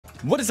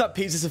What is up,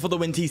 peeps? This is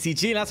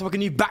ForTheWinTCG, and that's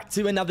welcome you back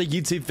to another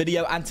YouTube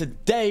video. And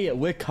today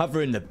we're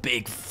covering the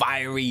big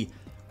fiery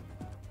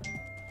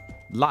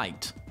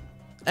light.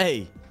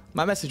 Hey,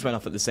 my message went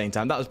off at the same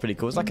time. That was pretty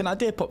cool. It's like an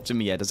idea popped in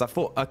my head as I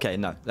thought, okay,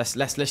 no,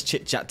 let's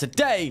chit chat.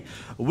 Today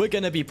we're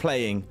gonna be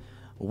playing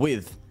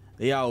with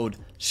the old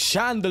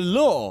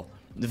Chandelure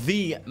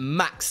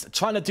VMAX,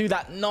 trying to do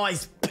that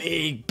nice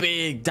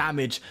big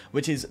damage,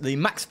 which is the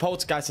max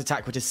poltergeist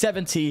attack, which is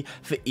 70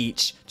 for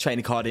each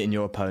trainer card in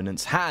your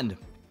opponent's hand,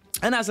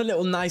 and has a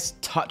little nice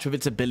touch with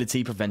its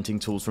ability preventing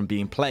tools from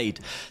being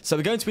played. So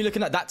we're going to be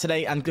looking at that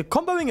today and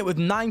comboing it with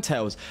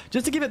Ninetales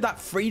just to give it that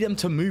freedom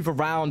to move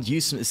around,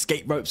 use some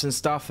escape ropes and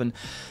stuff, and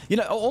you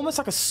know, almost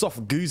like a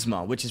soft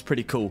Guzma, which is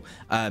pretty cool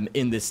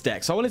in this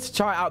deck. So I wanted to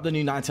try out the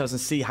new Ninetales and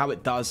see how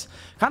it does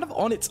kind of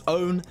on its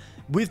own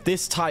with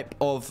this type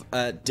of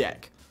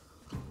deck.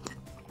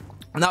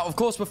 Now, of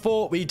course,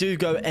 before we do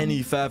go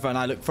any further and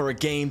I look for a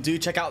game, do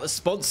check out the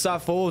sponsor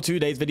for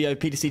today's video,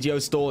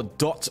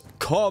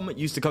 ptcgostore.com.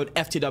 Use the code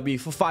FTW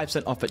for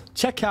 5% off at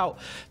checkout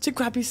to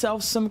grab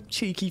yourself some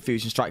cheeky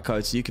Fusion Strike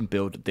codes so you can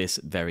build this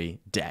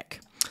very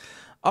deck.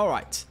 All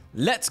right,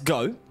 let's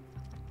go.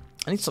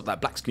 I need to stop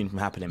that black screen from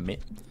happening, mate.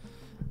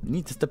 You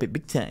need to stop it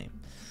big time.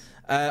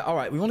 All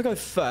right, we want to go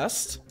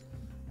first.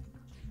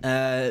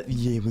 Yeah,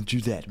 we'll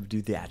do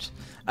that.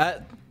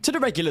 To the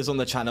regulars on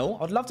the channel,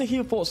 I'd love to hear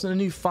your thoughts on a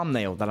new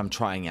thumbnail that I'm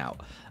trying out.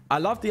 I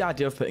love the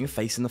idea of putting a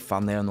face in the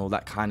thumbnail and all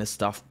that kind of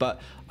stuff,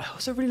 but I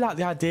also really like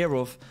the idea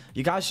of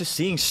you guys just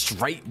seeing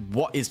straight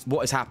what is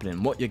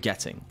happening, what you're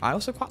getting. I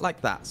also quite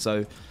like that,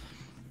 so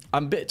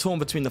I'm a bit torn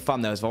between the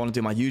thumbnails if I want to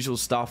do my usual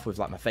stuff with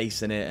like my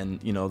face in it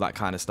and, you know, that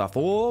kind of stuff,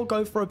 or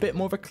go for a bit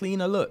more of a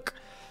cleaner look.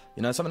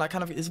 You know, something that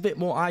kind of is a bit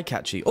more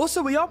eye-catchy.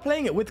 Also, we are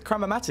playing it with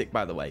Cram-o-matic,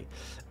 by the way,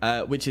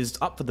 which is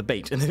up for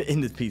debate in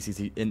the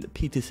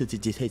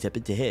PTCG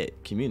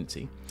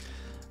community.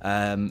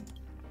 But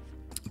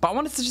I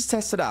wanted to just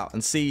test it out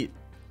and see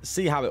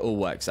how it all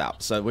works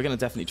out. So we're going to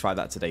definitely try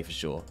that today for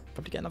sure.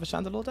 Probably get another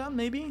Chandelure down,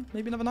 maybe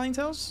another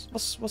Ninetales.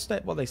 What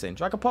are they saying?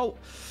 Dragapult.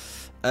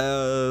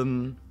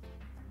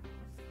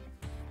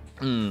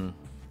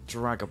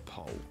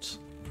 Dragapult.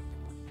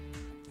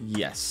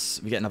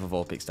 Yes, we get another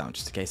Vulpix down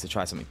just in case they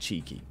try something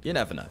cheeky. You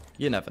never know.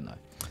 You never know.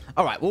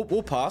 All right,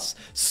 we'll pass.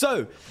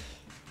 So,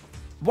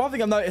 one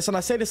thing I've noticed, and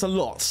I say this a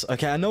lot,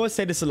 okay? I know I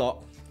say this a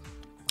lot,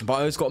 but I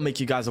always got to make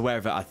you guys aware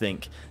of it, I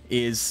think,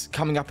 is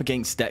coming up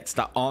against decks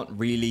that aren't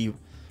really,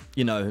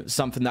 you know,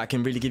 something that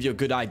can really give you a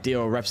good idea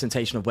or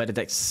representation of where the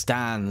deck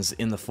stands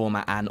in the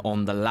format and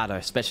on the ladder,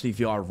 especially if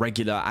you are a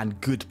regular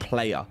and good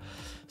player.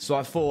 So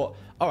I thought,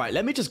 all right,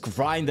 let me just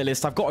grind the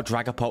list. I've got a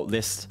Dragapult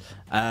list,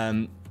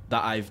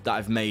 that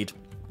I've made,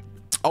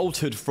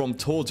 altered from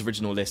Tord's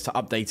original list to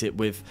update it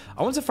with.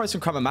 I want to throw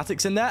some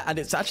Cram-o-matics in there, and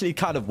it's actually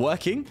kind of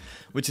working,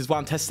 which is why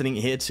I'm testing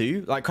it here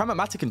too. Like,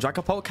 Cram-o-matic and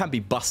Dragapult can be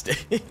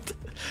busted.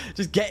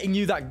 Just getting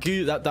you that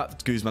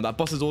Guzman, that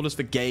boss's orders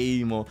for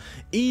game, or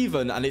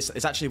even, and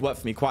it's actually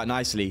worked for me quite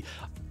nicely.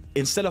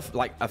 Instead of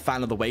like a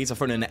fan of the waves, I've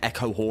thrown in an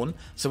Echo Horn.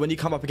 So when you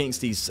come up against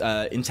these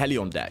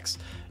Inteleon decks,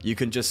 you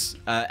can just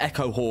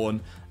Echo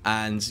Horn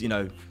and, you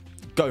know,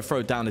 go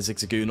throw down a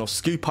Zigzagoon or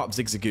scoop up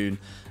Zigzagoon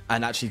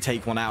and actually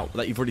take one out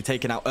that you've already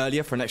taken out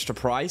earlier for an extra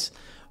prize,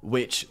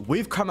 which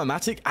with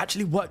Cram-o-matic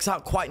actually works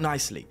out quite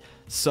nicely.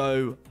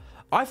 So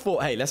I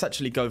thought, hey, let's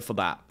actually go for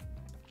that.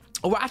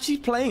 Oh, we're actually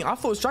playing, I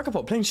thought it was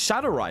Dragapult playing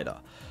Shadow Rider,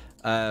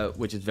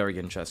 which is very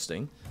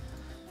interesting.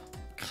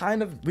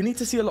 Kind of, we need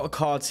to see a lot of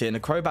cards here, and the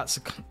Crobats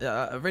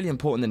are really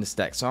important in this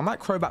deck. So I might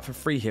Crobat for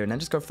free here and then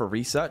just go for a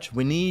research.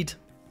 We need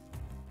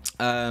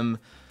a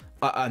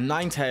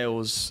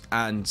Ninetales,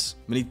 and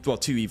we need, well,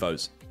 2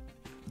 Evos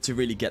to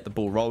really get the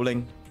ball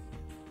rolling.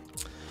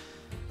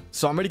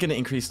 So I'm really going to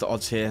increase the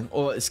odds here.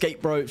 Or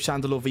Escape Rope,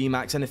 Chandelure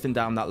VMAX, anything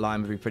down that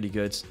line would be pretty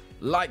good.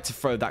 Like to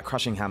throw that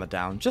Crushing Hammer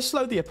down. Just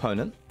slow the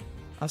opponent.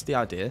 That's the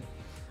idea.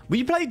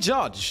 We play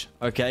Judge.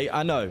 Okay,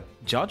 I know.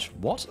 Judge?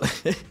 What?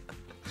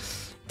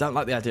 Don't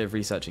like the idea of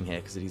researching here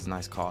because of these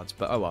nice cards.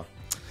 But oh well.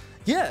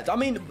 Yeah, I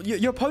mean,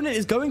 your opponent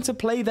is going to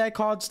play their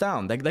cards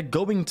down. They're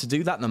going to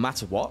do that no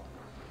matter what.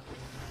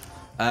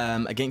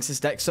 Against this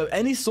deck. So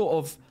any sort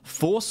of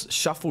force,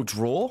 shuffle,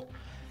 draw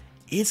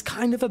is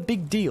kind of a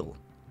big deal.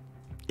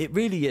 It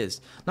really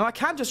is. Now, I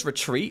can just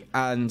retreat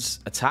and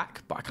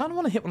attack, but I kind of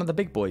want to hit one of the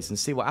big boys and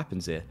see what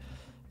happens here.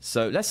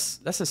 So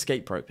let's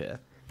Escape Rope here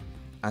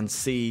and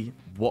see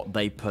what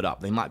they put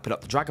up. They might put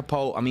up the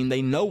Dragapult. I mean,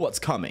 they know what's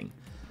coming.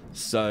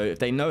 So if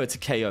they know it's a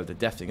KO, they're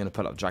definitely going to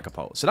put up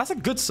Dragapult. So that's a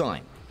good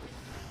sign.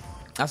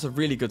 That's a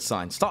really good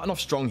sign. Starting off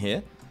strong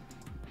here.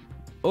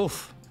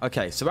 Oof.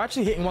 Okay, so we're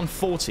actually hitting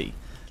 140.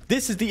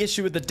 This is the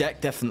issue with the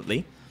deck,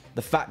 definitely.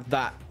 The fact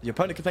that your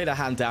opponent can play their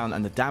hand down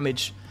and the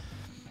damage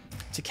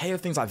to KO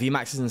things like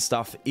VMAXs and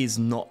stuff is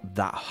not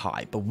that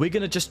high. But we're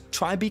going to just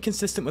try and be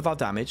consistent with our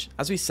damage.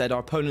 As we said, our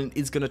opponent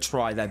is going to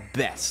try their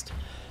best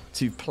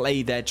to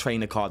play their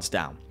trainer cards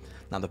down.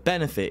 Now, the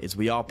benefit is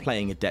we are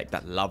playing a deck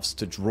that loves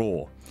to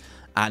draw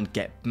and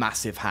get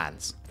massive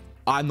hands.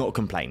 I'm not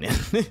complaining.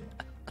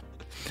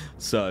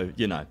 So,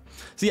 you know.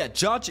 So, yeah,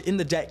 Judge in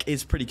the deck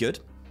is pretty good.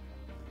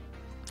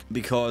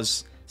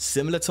 because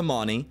similar to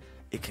Marnie,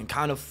 it can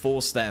kind of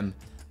force them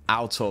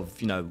out of,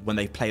 you know, when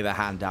they play their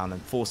hand down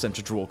and force them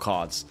to draw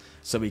cards,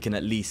 so we can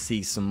at least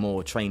see some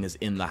more trainers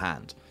in the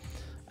hand,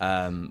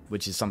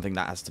 which is something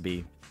that has to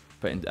be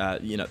put in,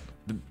 you know,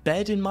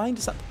 beared in mind.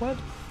 Is that the word?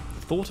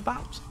 Thought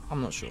about?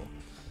 I'm not sure.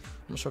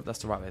 I'm not sure if that's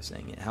the right way of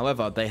saying it.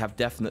 However, they have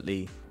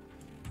definitely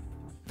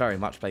very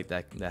much played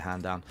their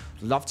hand down.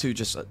 Love to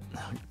just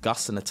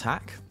gust an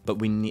attack, but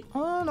we need...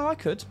 Oh, no, I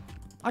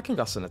can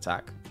gust an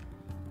attack.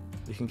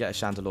 We can get a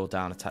Chandelure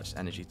down, attach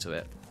energy to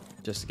it,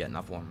 just to get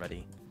another one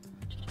ready.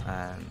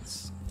 And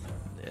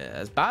yeah,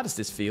 as bad as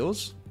this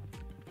feels,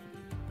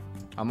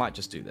 I might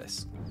just do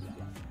this.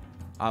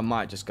 I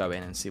might just go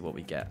in and see what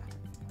we get.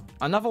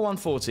 Another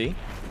 140.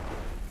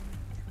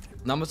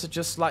 Numbers are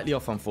just slightly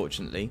off,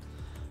 unfortunately.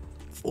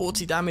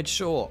 40 damage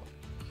short.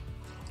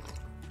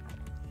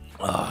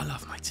 Oh, I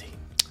love my team.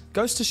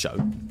 Goes to show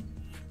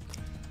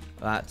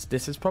that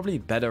this is probably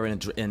better in an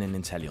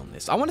Inteleon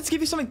list. I wanted to give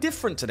you something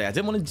different today. I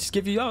didn't want to just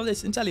give you, oh,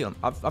 this Inteleon.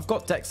 I've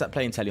got decks that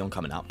play Inteleon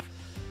coming up.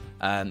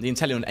 The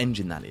Inteleon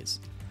engine, that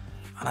is.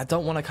 And I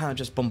don't want to kind of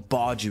just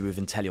bombard you with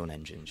Inteleon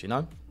engines, you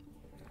know?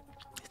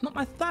 It's not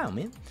my style,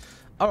 man.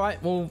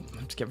 Alright, well, I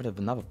have to get rid of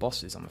another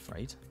bosses, I'm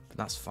afraid. But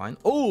that's fine.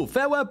 Oh,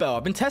 Farewell Bell.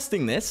 I've been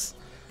testing this.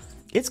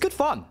 It's good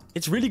fun.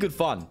 It's really good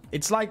fun.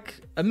 It's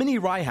like a mini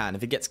Raihan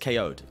if it gets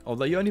KO'd.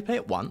 Although you only play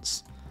it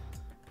once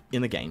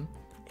in the game.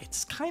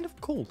 It's kind of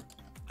cool.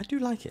 I do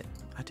like it.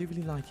 I do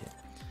really like it.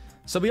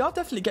 So we are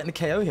definitely getting a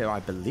KO here, I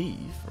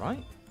believe,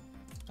 right?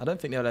 I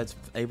don't think they're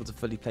able to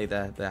fully play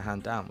their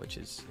hand down, which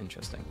is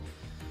interesting.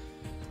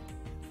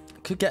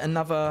 Could get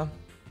another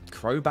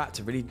Crobat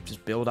to really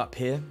just build up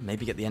here.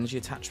 Maybe get the energy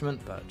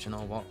attachment, but do you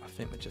know what? I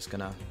think we're just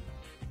gonna...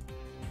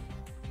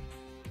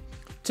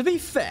 To be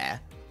fair,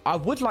 I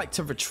would like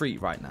to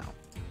retreat right now.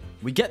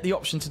 We get the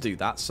option to do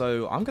that,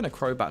 so I'm going to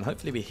Crobat and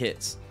hopefully we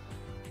hit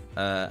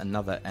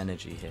another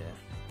energy here.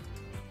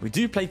 We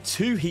do play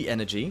 2 Heat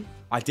Energy.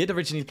 I did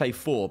originally play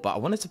 4, but I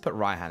wanted to put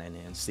Raihan in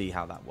here and see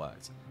how that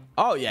worked.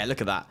 Oh yeah,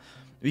 look at that.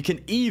 We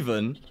can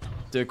even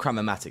do a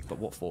Cram-o-matic, but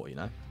what for, you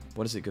know?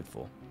 What is it good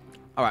for?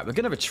 Alright, we're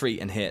going to retreat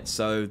and hit,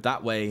 so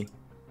that way...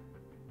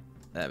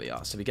 There we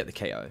are, so we get the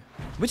KO,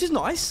 which is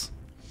nice.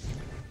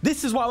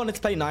 This is why I wanted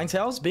to play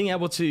Ninetales, being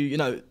able to, you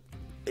know,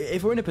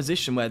 if we're in a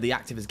position where the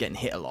active is getting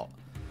hit a lot,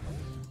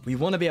 we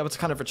want to be able to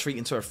kind of retreat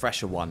into a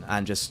fresher one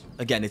and just,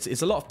 again,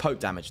 it's a lot of poke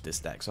damage, this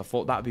deck, so I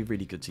thought that would be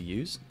really good to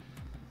use,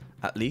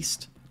 at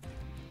least.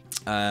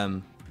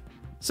 So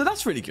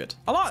that's really good.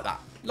 I like that.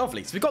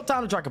 Lovely. So we got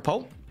down a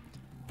Dragapult,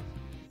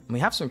 and we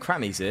have some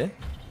Crammies here,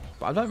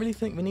 but I don't really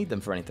think we need them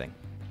for anything.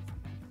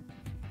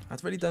 I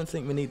really don't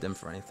think we need them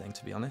for anything,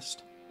 to be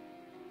honest.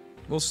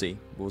 We'll see.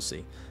 We'll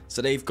see.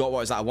 So they've got,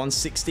 what is that,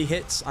 160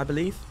 hits, I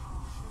believe?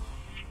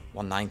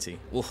 190.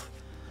 Oof.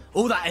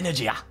 All that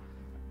energy.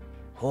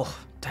 Oh,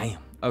 damn.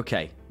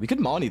 Okay. We could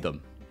Marnie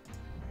them.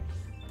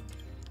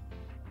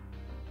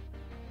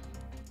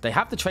 They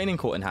have the training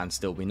court in hand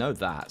still. We know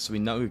that. So we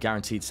know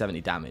guaranteed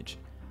 70 damage.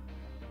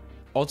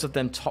 Odds of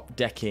them top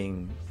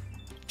decking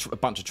a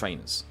bunch of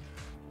trainers.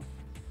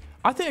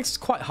 I think it's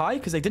quite high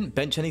because they didn't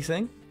bench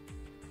anything.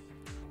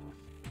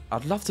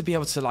 I'd love to be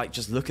able to, like,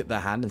 just look at their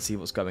hand and see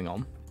what's going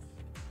on.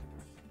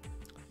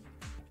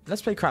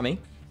 Let's play Crammy.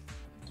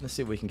 Let's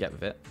see what we can get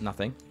with it.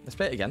 Nothing. Let's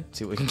play it again.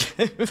 See what we can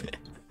get with it.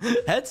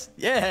 Heads?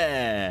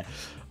 Yeah!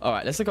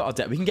 Alright, let's look at our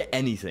deck. We can get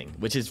anything,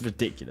 which is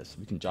ridiculous.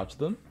 We can judge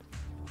them.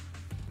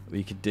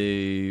 We could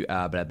do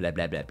blah, blah, blah,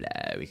 blah,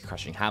 blah. We could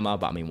Crushing Hammer,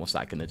 but I mean, what's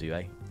that going to do,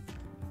 eh?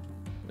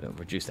 It'll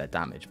reduce their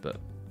damage, but,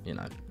 you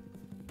know.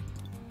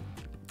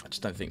 I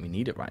just don't think we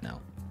need it right now.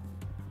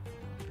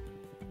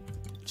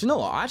 Do you know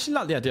what? I actually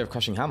like the idea of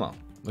Crushing Hammer.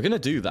 We're going to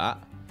do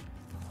that.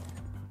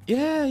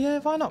 Yeah,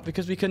 why not?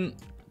 Because we can...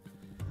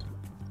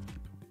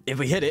 If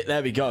we hit it,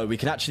 there we go. We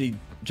can actually... Do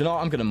you know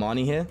what? I'm going to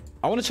Marnie here.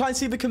 I want to try and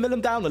see if we can mill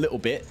them down a little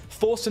bit.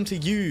 Force them to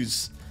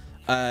use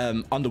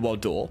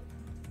Underworld Door.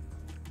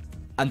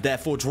 And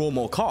therefore draw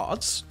more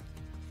cards.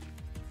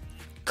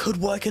 Could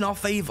work in our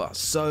favor.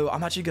 So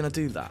I'm actually going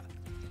to do that.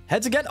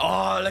 Heads again.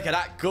 Oh, look at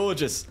that.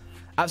 Gorgeous.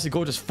 Absolutely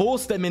gorgeous.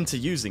 Force them into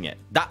using it.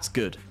 That's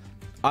good.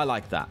 I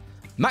like that.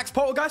 Max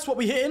Poltergeist, what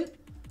we hitting?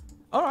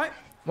 All right.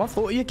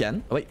 140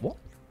 again. Oh, wait, what?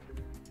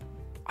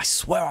 I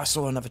swear I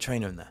saw another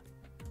trainer in there.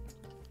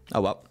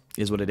 Oh, well.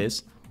 Here's what it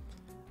is.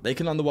 They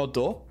can Underworld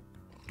Door.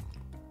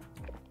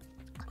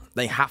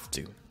 They have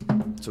to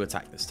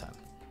attack this turn.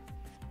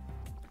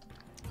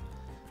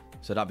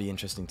 So that'd be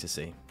interesting to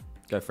see.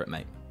 Go for it,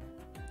 mate.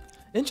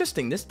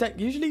 Interesting. This deck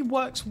usually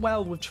works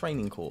well with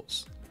training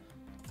courts.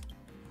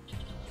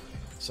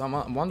 So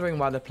I'm wondering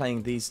why they're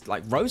playing these,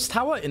 like, Rose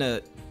Tower in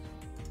a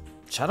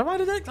Shadow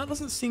Rider deck? That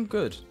doesn't seem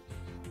good.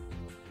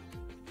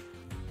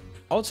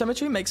 Old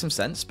Cemetery makes some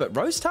sense, but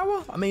Rose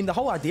Tower? I mean, the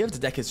whole idea of the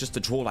deck is just to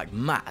draw like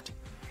mad.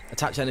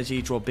 Attach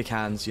energy, draw big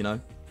hands, you know.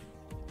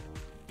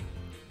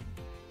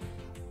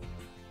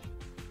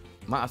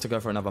 Might have to go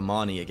for another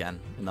Marnie again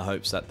in the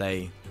hopes that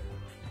they...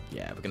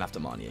 Yeah, we're going to have to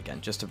Marnie again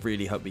just to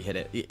really hope we hit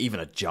it. Even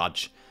a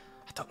Judge.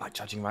 I don't like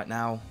judging right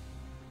now.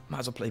 Might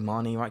as well play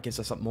Marnie, right?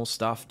 Gives us up more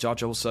stuff.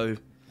 Judge also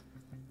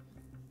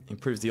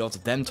improves the odds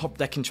of them top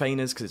decking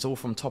trainers because it's all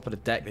from top of the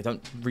deck. They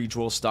don't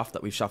redraw stuff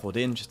that we've shuffled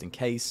in just in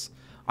case.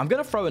 I'm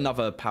going to throw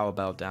another Power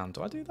Bell down.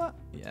 Do I do that?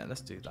 Yeah,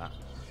 let's do that.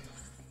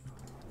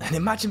 And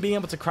imagine being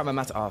able to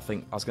Cram-o-matic. Oh,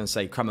 I was going to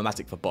say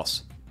Cram-o-matic for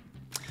boss.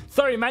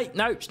 Sorry, mate.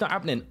 No, it's not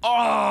happening.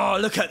 Oh,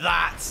 look at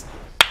that.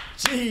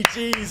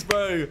 GG's,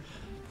 bro.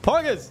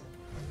 Poggers.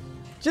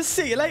 Just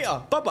see you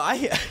later.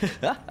 Bye-bye.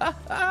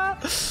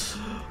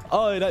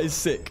 Oh, that is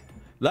sick.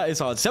 That is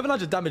hard.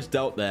 700 damage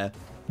dealt there.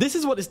 This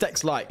is what this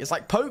deck's like. It's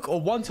like poke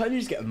or one turn, you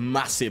just get a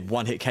massive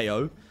one-hit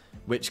KO,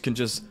 which can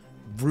just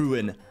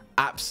ruin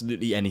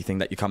absolutely anything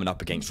that you're coming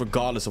up against,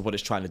 regardless of what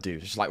it's trying to do.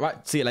 It's just like,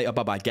 right, see you later,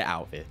 bye-bye, get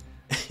out of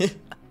here.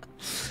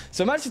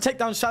 So I managed to take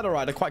down Shadow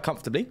Rider quite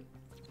comfortably,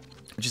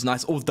 which is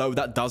nice, although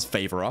that does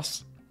favor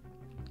us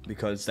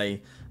because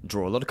they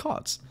draw a lot of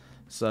cards.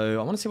 So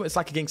I want to see what it's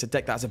like against a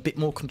deck that has a bit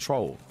more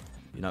control,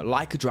 you know,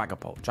 like a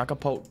Dragapult.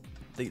 Dragapult,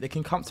 they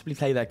can comfortably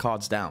play their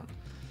cards down.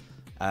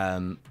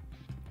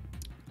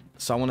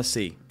 So I want to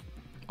see.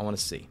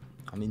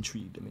 I'm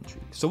intrigued.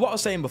 So what I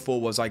was saying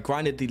before was I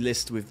grinded the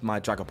list with my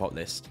Dragapult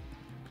list.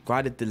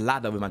 Grinded the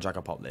ladder with my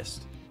Dragapult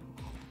list.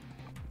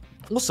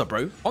 Also,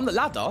 bro, on the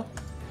ladder,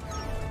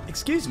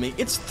 excuse me,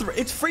 it's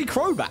free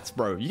Crobats,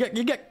 bro.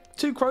 You get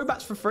 2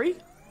 Crobats for free?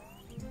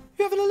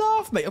 You're having a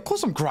laugh, mate. Of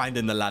course I'm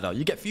grinding the ladder.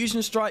 You get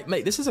Fusion Strike.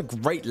 Mate, this is a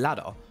great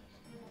ladder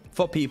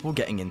for people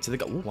getting into the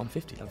game. Ooh,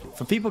 150. Lovely.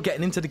 For people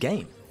getting into the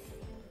game.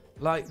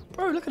 Like,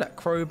 bro, look at that.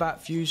 Crobat,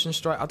 Fusion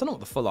Strike. I don't know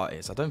what the full art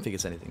is. I don't think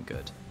it's anything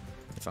good,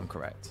 if I'm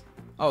correct.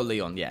 Oh,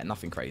 Leon. Yeah,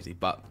 nothing crazy.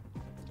 But,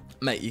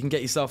 mate, you can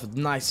get yourself a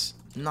nice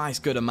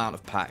good amount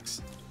of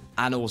packs.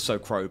 And also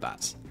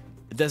Crobats.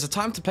 If there's a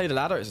time to play the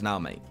ladder, it's now,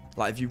 mate.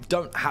 Like, if you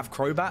don't have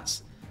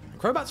Crobats,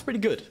 Crobat's pretty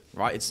good,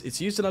 right?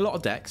 It's used in a lot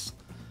of decks.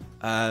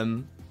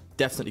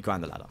 Definitely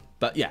grind the ladder.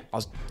 But, yeah, I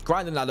was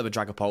grinding the ladder with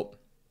Dragapult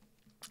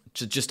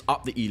to just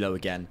up the elo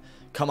again.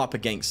 Come up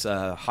against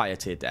higher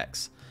tier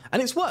decks.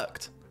 And it's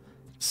worked.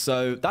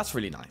 So that's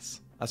really nice.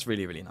 That's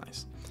really, really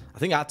nice. I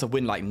think I had to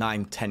win like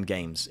 9-10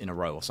 games in a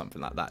row or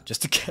something like that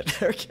just to get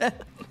there again.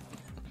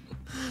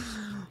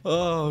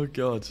 Oh,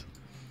 God.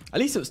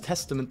 At least it was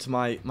testament to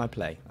my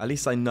play. At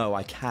least I know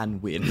I can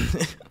win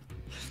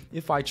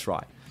if I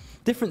try.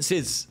 Difference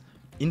is,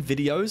 in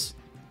videos,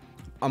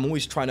 I'm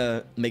always trying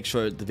to make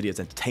sure the video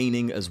is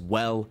entertaining as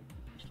well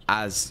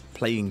as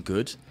playing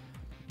good.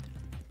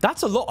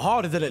 That's a lot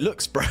harder than it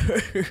looks, bro.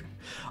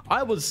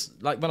 I was,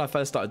 like, when I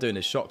first started doing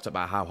this, shocked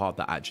about how hard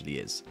that actually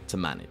is to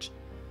manage.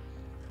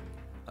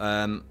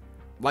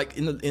 Like,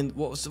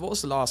 what was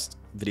the last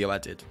video I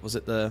did? Was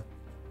it the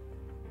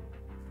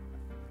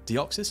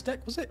Deoxys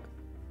deck, was it?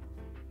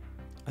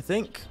 I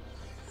think.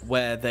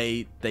 Where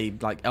they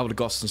like, Elder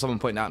Ghost, and someone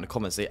pointed out in the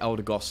comments, they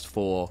Elder Ghost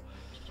for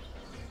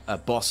a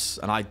boss,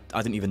 and I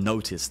didn't even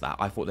notice that.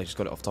 I thought they just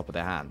got it off the top of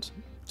their hand.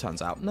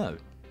 Turns out, no.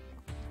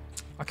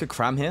 I could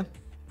cram here.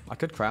 I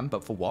could cram,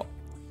 but for what?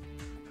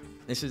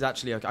 This is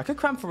actually okay. I could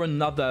cram for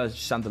another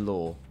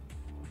Chandelure.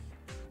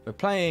 We're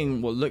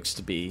playing what looks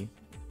to be,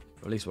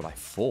 or at least what I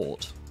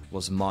thought,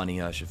 was Marnie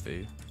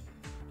Urshifu.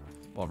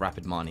 Or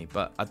Rapid Marnie,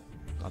 but I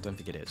don't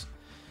think it is.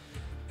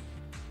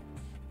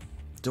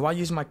 Do I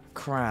use my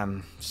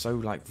cram so,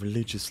 like,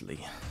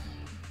 religiously?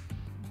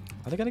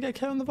 Are they going to get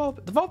KO on the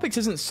Vulpix? The Vulpix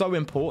isn't so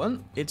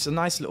important. It's a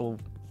nice little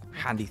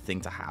handy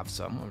thing to have.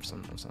 So no.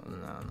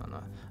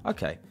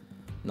 Okay.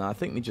 No, I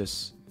think we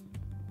just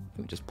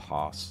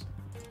pass.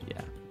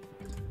 Yeah.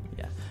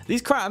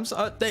 These crams,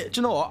 do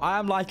you know what? I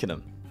am liking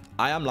them.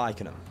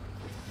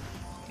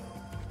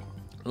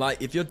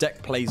 Like, if your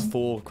deck plays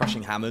 4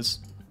 Crushing Hammers,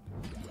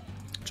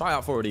 try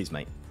out 4 of these,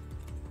 mate.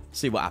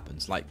 See what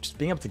happens. Like, just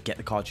being able to get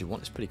the cards you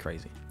want is pretty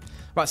crazy.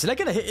 Right, so they're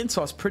going to hit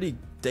into us pretty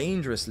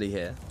dangerously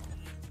here.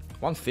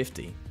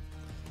 150.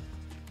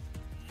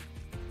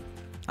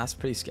 That's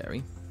pretty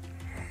scary.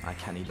 I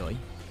can't eloy.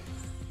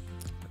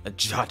 A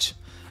Judge.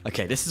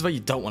 Okay, this is where you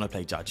don't want to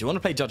play Judge. You want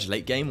to play Judge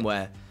late game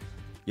where,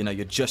 you know,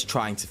 you're just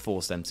trying to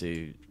force them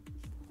to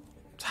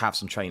have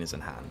some trainers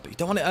in hand. But you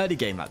don't want it early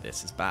game like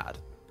this. It's bad.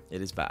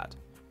 It is bad.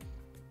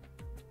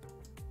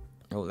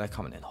 Oh, they're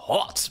coming in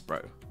hot,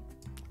 bro.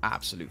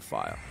 Absolute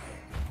fire.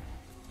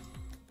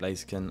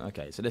 Blaziken.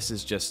 Okay, so this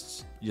is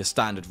just your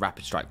standard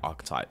Rapid Strike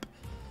archetype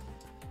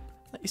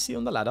that you see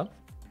on the ladder.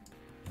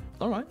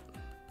 All right.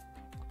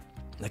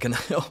 They're gonna.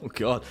 Oh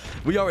god,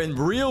 we are in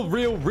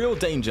real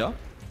danger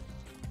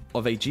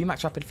of a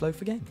G-Max Rapid Flow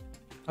for game.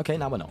 Okay,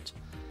 now we're not.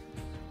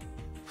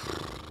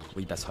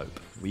 We best hope.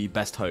 We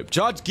best hope.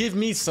 Judge, give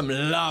me some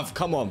love.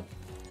 Come on.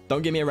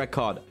 Don't give me a red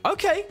card.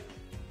 Okay.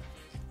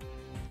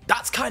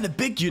 That's kind of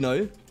big, you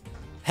know.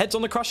 Heads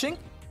on the Crushing.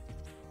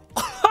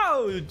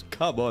 Oh,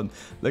 come on.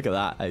 Look at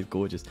that. Hey,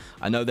 gorgeous.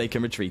 I know they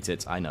can retreat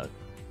it. I know.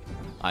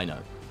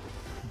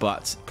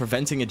 But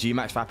preventing a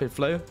G-Max Rapid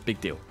Flow, big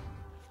deal.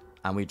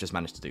 And we've just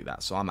managed to do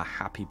that. So I'm a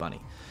happy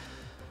bunny.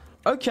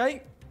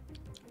 Okay.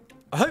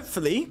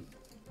 Hopefully,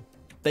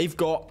 they've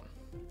got...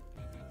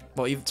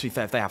 Well, even to be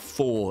fair, if they have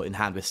 4 in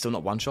hand, we're still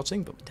not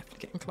one-shotting, but we're definitely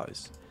getting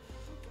close.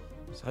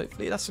 So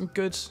hopefully that's some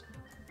good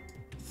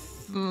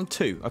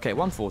 2. Okay,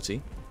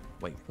 140.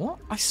 Wait, what?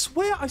 I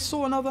swear I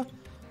saw another.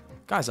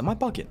 Guys, am I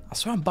bugging? I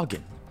swear I'm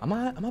bugging. Am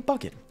I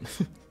bugging?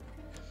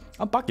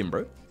 I'm bugging,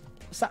 bro.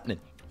 What's happening?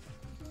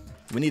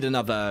 We need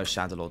another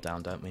Chandelure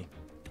down, don't we?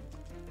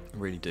 We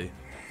really do.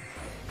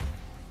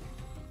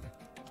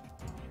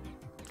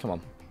 Come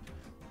on.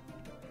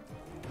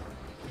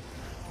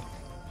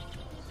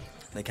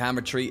 They can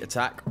retreat,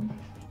 attack.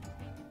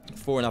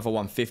 For another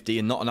 150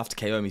 and not enough to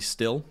KO me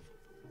still.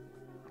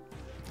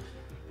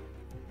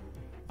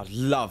 I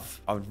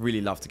would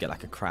really love to get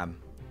like a Cram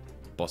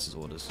boss's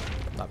orders.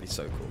 That'd be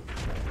so cool.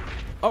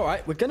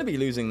 Alright, we're going to be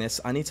losing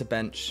this. I need to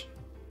bench.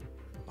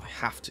 I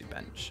have to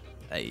bench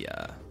a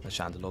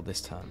Chandelure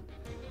this turn.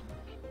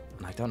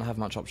 And I don't have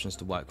much options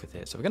to work with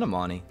here. So we're going to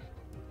Marnie.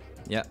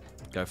 Yeah,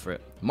 go for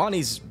it.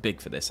 Marnie's big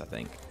for this, I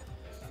think.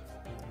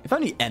 If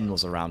only N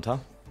was around her.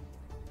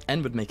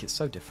 N would make it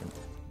so different.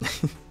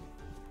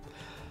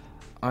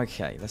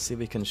 Okay, let's see if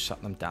we can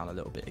shut them down a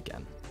little bit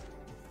again.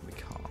 We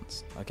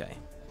can't. Okay.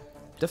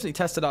 Definitely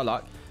tested our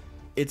luck.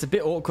 It's a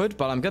bit awkward,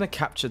 but I'm going to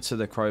capture to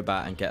the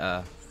Crobat and get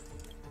a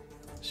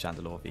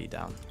Chandelure V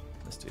down.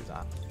 Let's do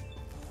that.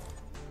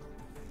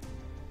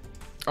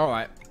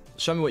 Alright,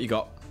 show me what you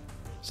got.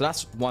 So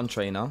that's one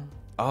trainer.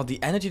 Oh,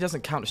 the energy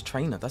doesn't count as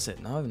trainer, does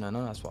it? No,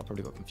 that's what I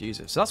probably got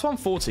confused with. So that's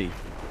 140.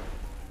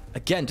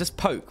 Again, just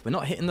poke. We're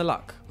not hitting the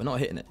luck. We're not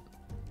hitting it.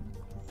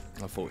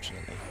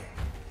 Unfortunately.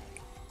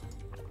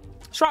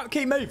 That's right,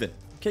 keep moving.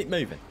 Keep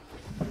moving.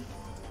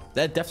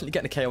 They're definitely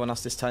getting a KO on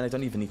us this turn. They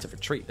don't even need to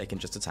retreat. They can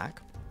just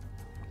attack.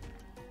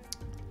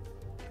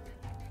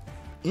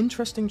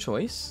 Interesting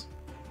choice.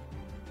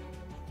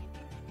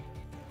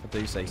 I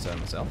do say so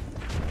myself.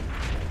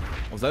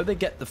 Although they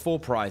get the 4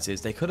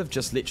 prizes, they could have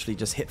just literally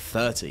just hit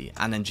 30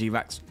 and then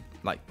G-Rax,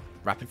 like,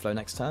 rapid flow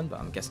next turn, but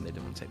I'm guessing they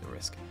didn't want to take the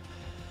risk.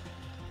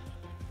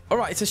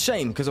 Alright, it's a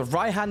shame, because a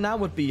Raihan now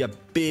would be a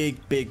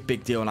big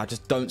deal, and I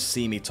just don't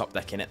see me top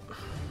decking it.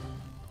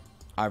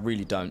 I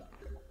really don't.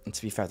 And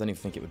to be fair, I don't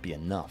even think it would be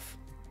enough.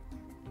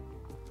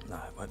 No,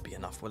 it won't be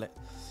enough, will it?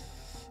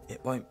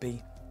 It won't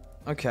be.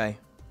 Okay.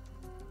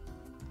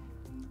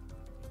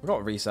 We've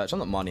got research. I'm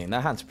not money, and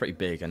their hands are pretty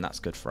big, and that's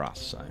good for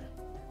us, so.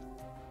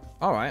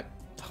 Alright.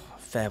 Oh,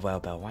 Farewell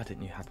Bell. Why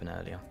didn't you happen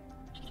earlier?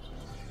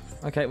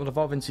 Okay, we'll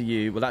evolve into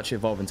you. We'll actually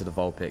evolve into the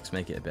Vulpix,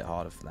 make it a bit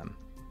harder for them.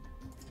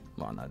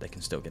 Well, no, they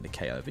can still get the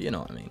KO, but you know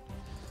what I mean.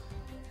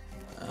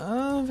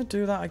 We'll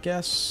do that, I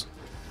guess.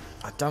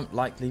 I don't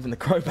like leaving the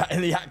Crobat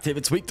in the active.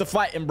 It's weak to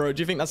fighting, bro.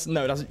 Do you think that's...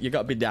 No, that's... You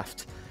gotta be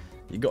daft.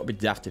 You gotta be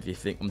daft if you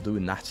think I'm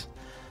doing that.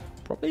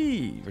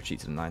 Probably retreat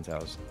to the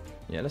Ninetales.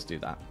 Yeah, let's do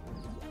that.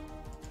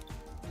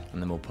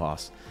 And then we'll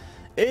pass.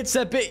 It's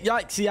a bit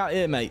yikesy out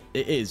here, mate.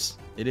 It is.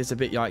 It is a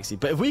bit yikesy.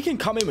 But if we can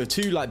come in with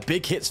 2, like,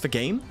 big hits for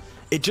game,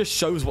 it just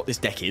shows what this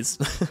deck is.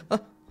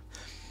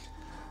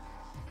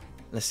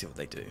 Let's see what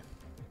they do.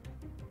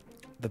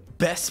 The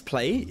best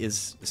play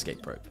is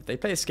Escape Rope. If they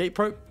play Escape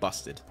Rope,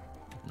 busted.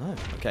 No.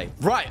 Okay.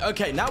 Right.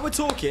 Okay. Now we're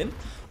talking.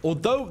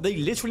 Although they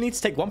literally need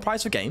to take 1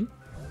 prize per game,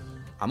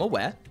 I'm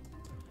aware.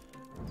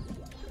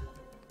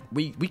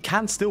 We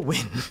can still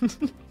win.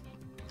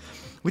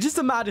 Which is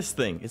the maddest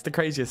thing. It's the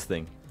craziest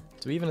thing.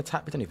 Do we even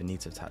attack? We don't even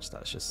need to attach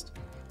that. It's just...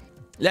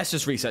 Let's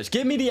just research.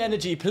 Give me the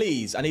energy,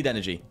 please. I need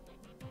energy.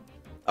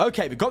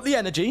 Okay. We've got the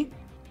energy.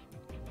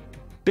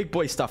 Big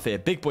boy stuff here.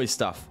 Big boy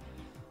stuff.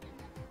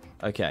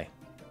 Okay.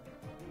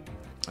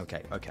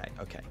 Okay.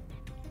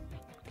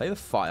 Play the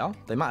fire.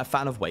 They might have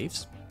fan of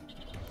waves.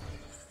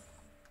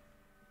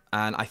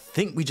 And I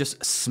think we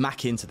just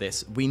smack into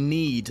this. We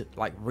need,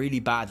 like, really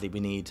badly, we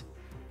need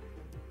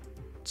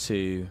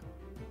to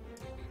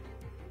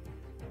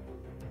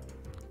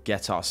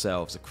get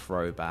ourselves a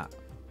Crobat.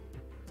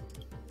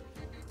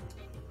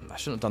 I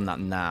shouldn't have done that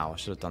now. I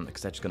should have done it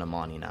because they're just going to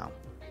Marnie now.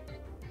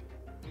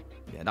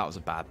 Yeah, that was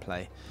a bad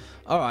play.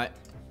 All right.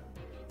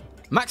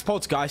 Max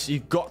Poltergeist,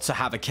 you've got to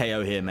have a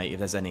KO here, mate, if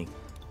there's any.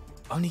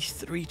 Only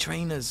 3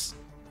 trainers.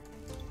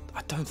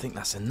 I don't think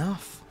that's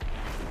enough.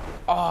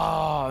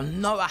 Oh,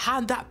 no, a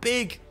hand that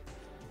big.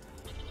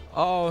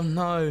 Oh,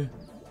 no.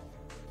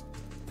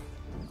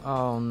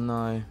 Oh,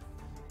 no.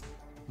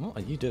 What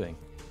are you doing?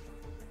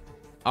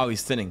 Oh,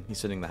 he's thinning.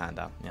 He's thinning the hand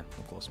out. Yeah,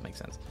 of course. Makes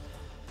sense.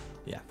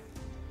 Yeah.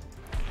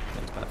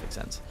 Makes perfect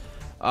sense.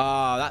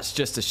 Ah, that's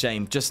just a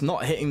shame. Just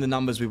not hitting the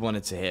numbers we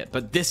wanted to hit.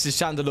 But this is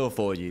Chandelure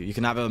for you. You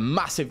can have a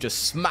massive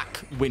just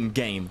smack win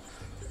game.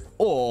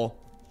 Or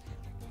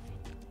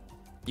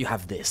you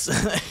have this.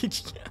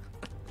 It's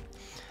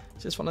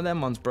just one of them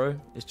ones, bro.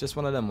 It's just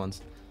one of them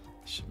ones.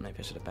 Maybe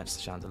I should have benched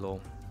the Chandelure.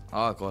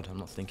 Oh, God. I'm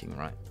not thinking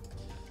right.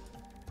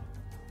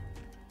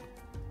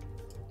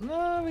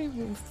 No,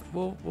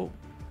 we'll...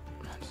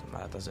 Doesn't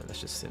matter, does it?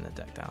 Let's just thin the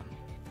deck down.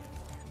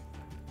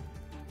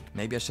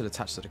 Maybe I should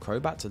attach to the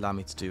Crobat to allow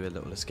me to do a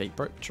little escape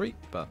rope treat,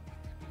 but...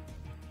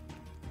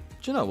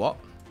 Do you know what?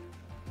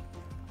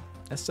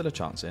 There's still a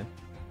chance here.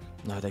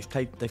 No,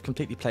 they've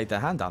completely played their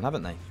hand down,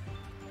 haven't they?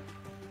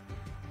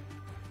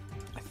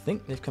 I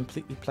think they've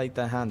completely played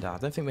their hand out. I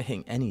don't think we're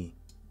hitting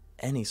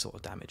any sort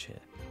of damage here.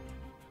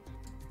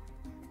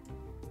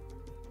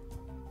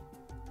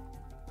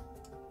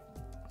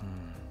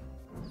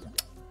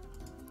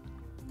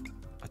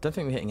 don't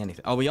think we're hitting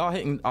anything. Oh, we are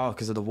hitting... Oh,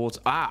 because of the water.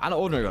 Ah, and an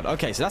ordinary rod.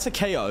 Okay, so that's a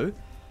KO.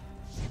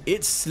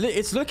 It's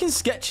looking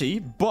sketchy,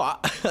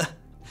 but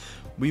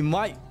we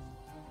might,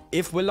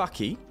 if we're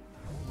lucky,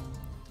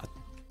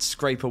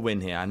 scrape a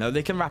win here. I know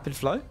they can rapid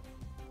flow,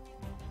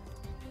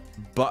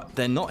 but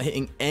they're not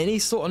hitting any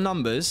sort of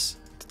numbers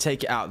to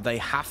take it out. They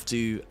have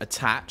to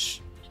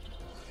attach.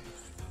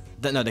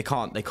 No, they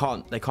can't. They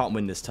can't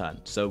win this turn.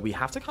 So we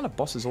have to kind of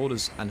boss his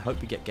orders and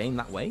hope we get game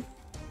that way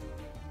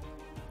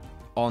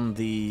on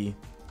the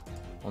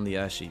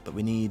Earthsheet. But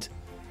we need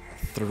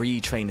 3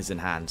 trainers in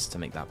hand to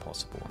make that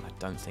possible, and I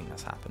don't think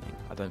that's happening.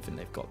 I don't think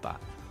they've got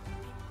that.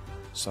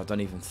 So I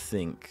don't even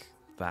think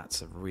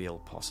that's a real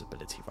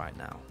possibility right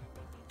now.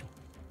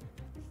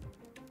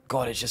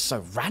 God, it's just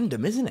so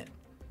random, isn't it?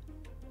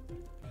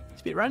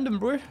 It's a bit random,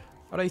 bro.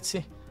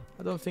 Alrighty.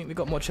 I don't think we've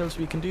got much else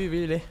we can do,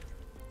 really.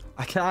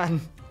 I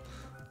can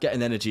get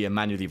an energy and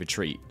manually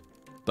retreat,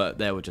 but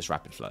they will just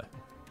rapid flow.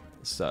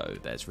 So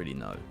there's really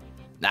no...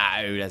 No,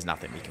 there's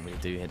nothing we can really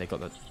do here. They've got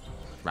the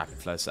rapid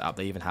flow set up.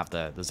 They even have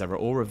the Zera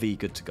Aura V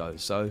good to go.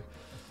 So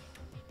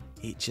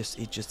it just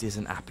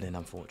isn't happening,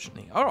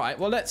 unfortunately. All right,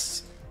 well,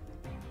 let's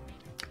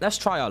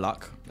try our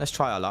luck. Let's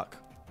try our luck.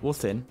 We'll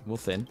thin.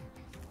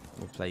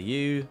 We'll play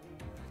you,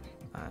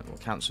 and we'll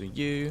cancel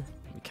you.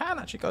 We can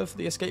actually go for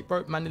the escape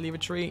rope, manually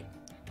retreat.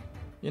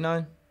 You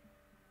know.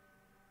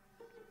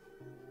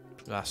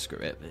 Ah, screw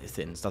it. It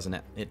thins, doesn't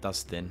it? It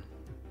does thin.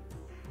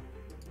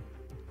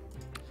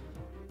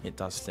 It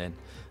does thin.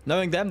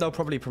 Knowing them, they'll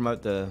probably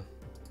promote the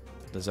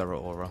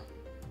Zera Aura.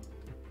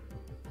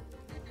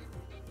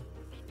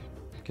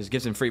 Because it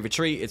gives him free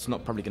retreat. It's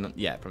not probably gonna...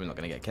 Yeah, probably not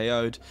gonna get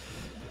KO'd.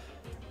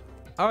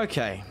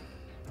 Okay.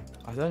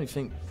 I don't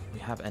think we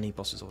have any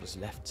boss's orders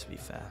left, to be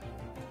fair.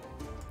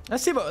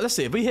 Let's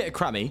see if we hit a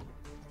Crammy.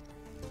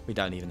 We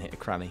don't even hit a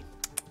Crammy.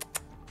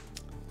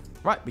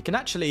 Right, we can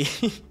actually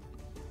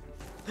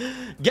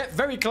get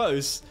very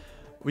close.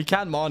 We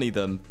can Marnie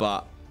them,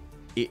 but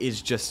it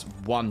is just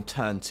one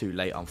turn too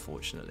late,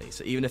 unfortunately.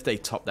 So even if they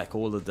top deck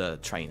all of the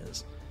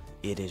trainers,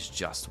 it is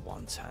just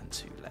one turn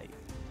too late.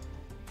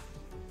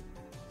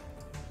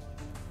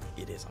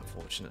 It is,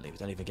 unfortunately. We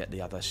don't even get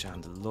the other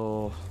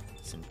Chandelure.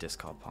 It's in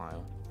discard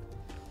pile.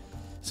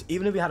 So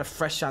even if we had a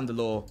fresh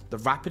Chandelure, the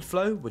rapid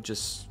flow would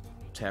just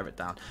tear it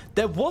down.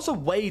 There was a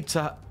way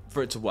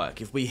for it to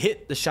work. If we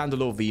hit the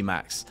Chandelure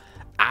VMAX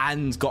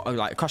and got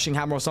like a Crushing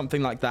Hammer or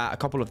something like that, a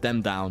couple of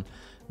them down,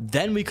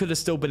 then we could have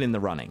still been in the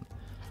running.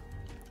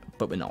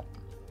 But we're not.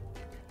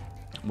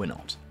 We're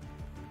not.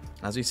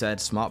 As we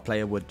said, smart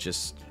player would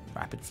just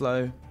rapid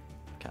flow.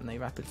 Can they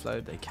rapid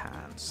flow? They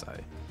can. So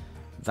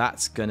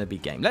that's going to be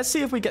game. Let's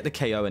see if we get the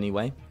KO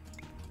anyway.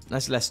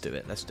 Let's do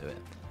it. Let's do it.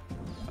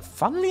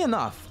 Funnily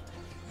enough,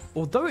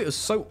 although it was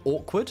so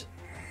awkward.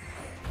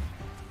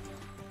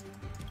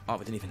 Oh,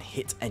 we didn't even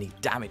hit any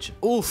damage.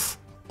 Oof.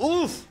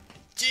 Oof.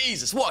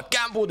 Jesus, what a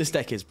gamble this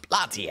deck is.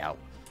 Bloody hell.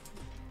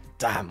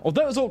 Damn.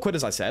 Although it was awkward,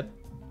 as I said,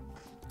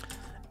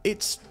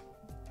 it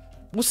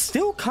was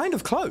still kind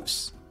of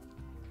close,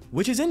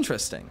 which is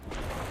interesting.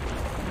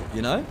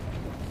 You know?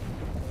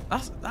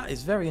 That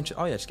is very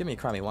interesting. Oh, yeah, just give me a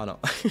Crammy. Why not?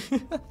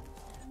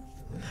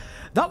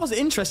 That was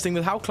interesting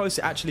with how close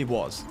it actually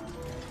was.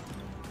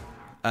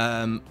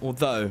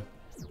 Although,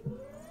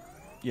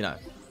 you know,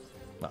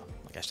 well,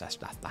 I guess that's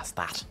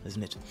that,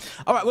 isn't it?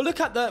 All right, we'll look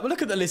at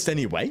the list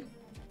anyway,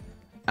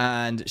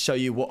 and show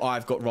you what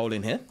I've got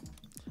rolling here.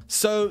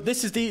 So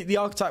this is the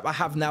archetype I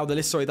have now, the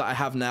list, sorry, that I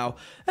have now.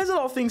 There's a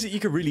lot of things that you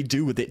could really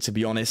do with it, to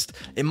be honest.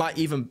 It might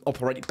even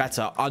operate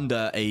better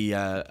under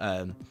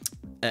an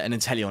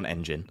Inteleon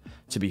engine,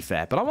 to be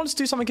fair. But I wanted to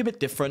do something a bit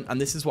different, and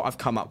this is what I've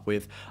come up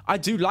with. I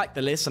do like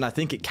the list, and I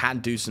think it can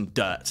do some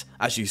dirt,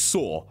 as you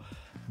saw.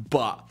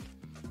 But,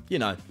 you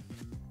know,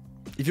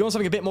 if you want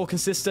something a bit more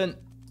consistent,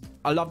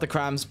 I love the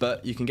Crams,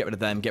 but you can get rid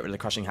of them, get rid of the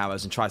Crushing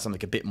Hammers, and try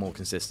something a bit more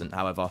consistent.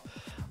 However,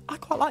 I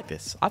quite like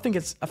this. I think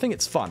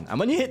it's fun. And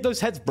when you hit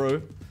those heads,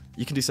 bro,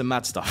 you can do some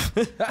mad stuff.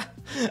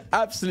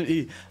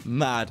 Absolutely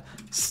mad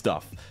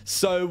stuff.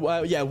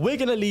 So, yeah, we're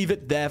going to leave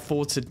it there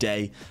for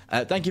today.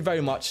 Thank you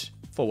very much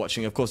for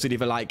watching. Of course, do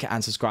leave a like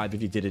and subscribe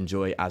if you did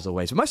enjoy, as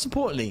always. But most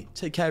importantly,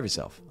 take care of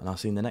yourself, and I'll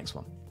see you in the next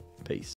one. Peace.